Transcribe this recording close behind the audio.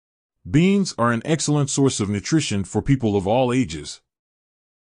Beans are an excellent source of nutrition for people of all ages.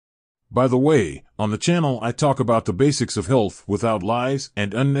 By the way, on the channel I talk about the basics of health without lies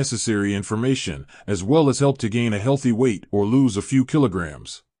and unnecessary information, as well as help to gain a healthy weight or lose a few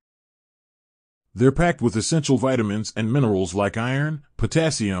kilograms. They're packed with essential vitamins and minerals like iron,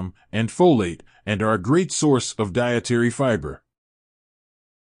 potassium, and folate, and are a great source of dietary fiber.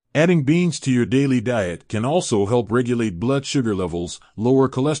 Adding beans to your daily diet can also help regulate blood sugar levels, lower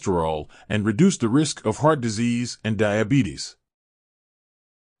cholesterol, and reduce the risk of heart disease and diabetes.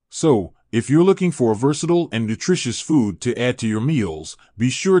 So, if you're looking for a versatile and nutritious food to add to your meals, be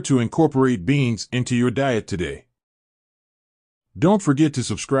sure to incorporate beans into your diet today. Don't forget to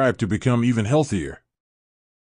subscribe to become even healthier.